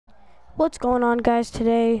What's going on, guys?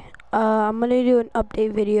 Today I'm gonna do an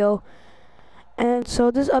update video, and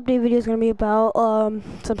so this update video is gonna be about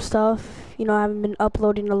some stuff. I haven't been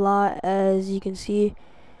uploading a lot, as you can see,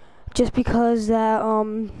 just because that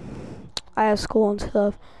I have school and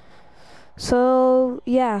stuff. So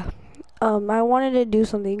yeah, I wanted to do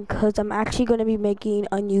something because I'm actually gonna be making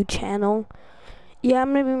a new channel. Yeah,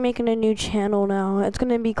 I'm gonna be making a new channel now. It's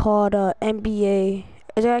gonna be called NBA.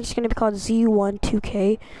 It's actually gonna be called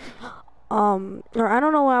Z12K. Or I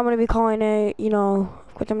don't know what I'm gonna be calling it,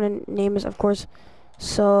 what I'm gonna name is, of course.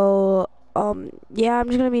 So, yeah, I'm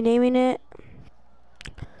just gonna be naming it.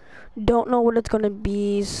 Don't know what it's gonna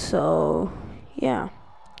be, so yeah.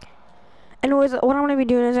 Anyways, what I'm gonna be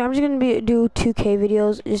doing is I'm just gonna do 2K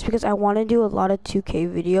videos, just because I want to do a lot of 2K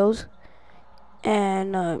videos,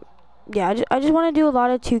 and yeah, I just want to do a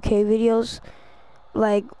lot of 2K videos,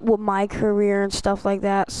 like with my career and stuff like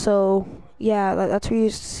that. So yeah, that's where you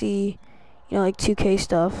see, like 2K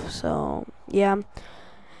stuff. So yeah,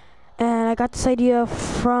 and I got this idea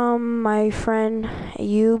from my friend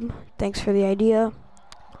Ayub. Thanks for the idea.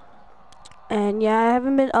 And yeah, I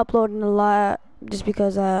haven't been uploading a lot just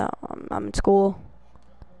because I'm in school.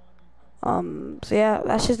 So yeah,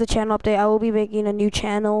 that's just the channel update. I will be making a new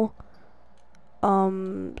channel.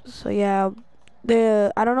 So yeah,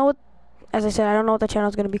 I don't know what, as I said, I don't know what the channel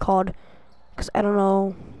is gonna be called, because I don't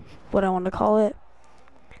know what I want to call it.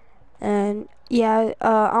 And yeah,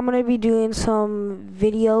 I'm gonna be doing some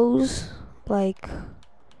videos, like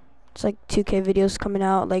it's like 2K videos coming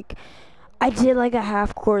out. Like I did like a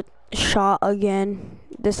half court shot again,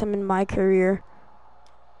 this time in my career.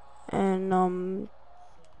 And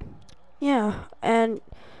yeah, and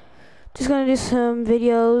just gonna do some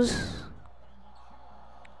videos.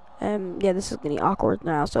 And yeah, this is getting awkward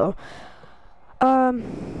now. So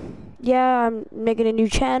yeah, I'm making a new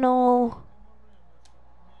channel.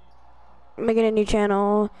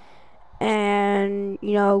 And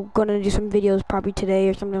gonna do some videos probably today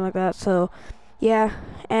or something like that. So yeah,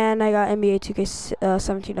 and I got NBA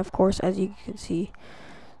 2K17, of course, as you can see.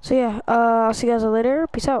 So yeah, I'll see you guys later.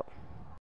 Peace out.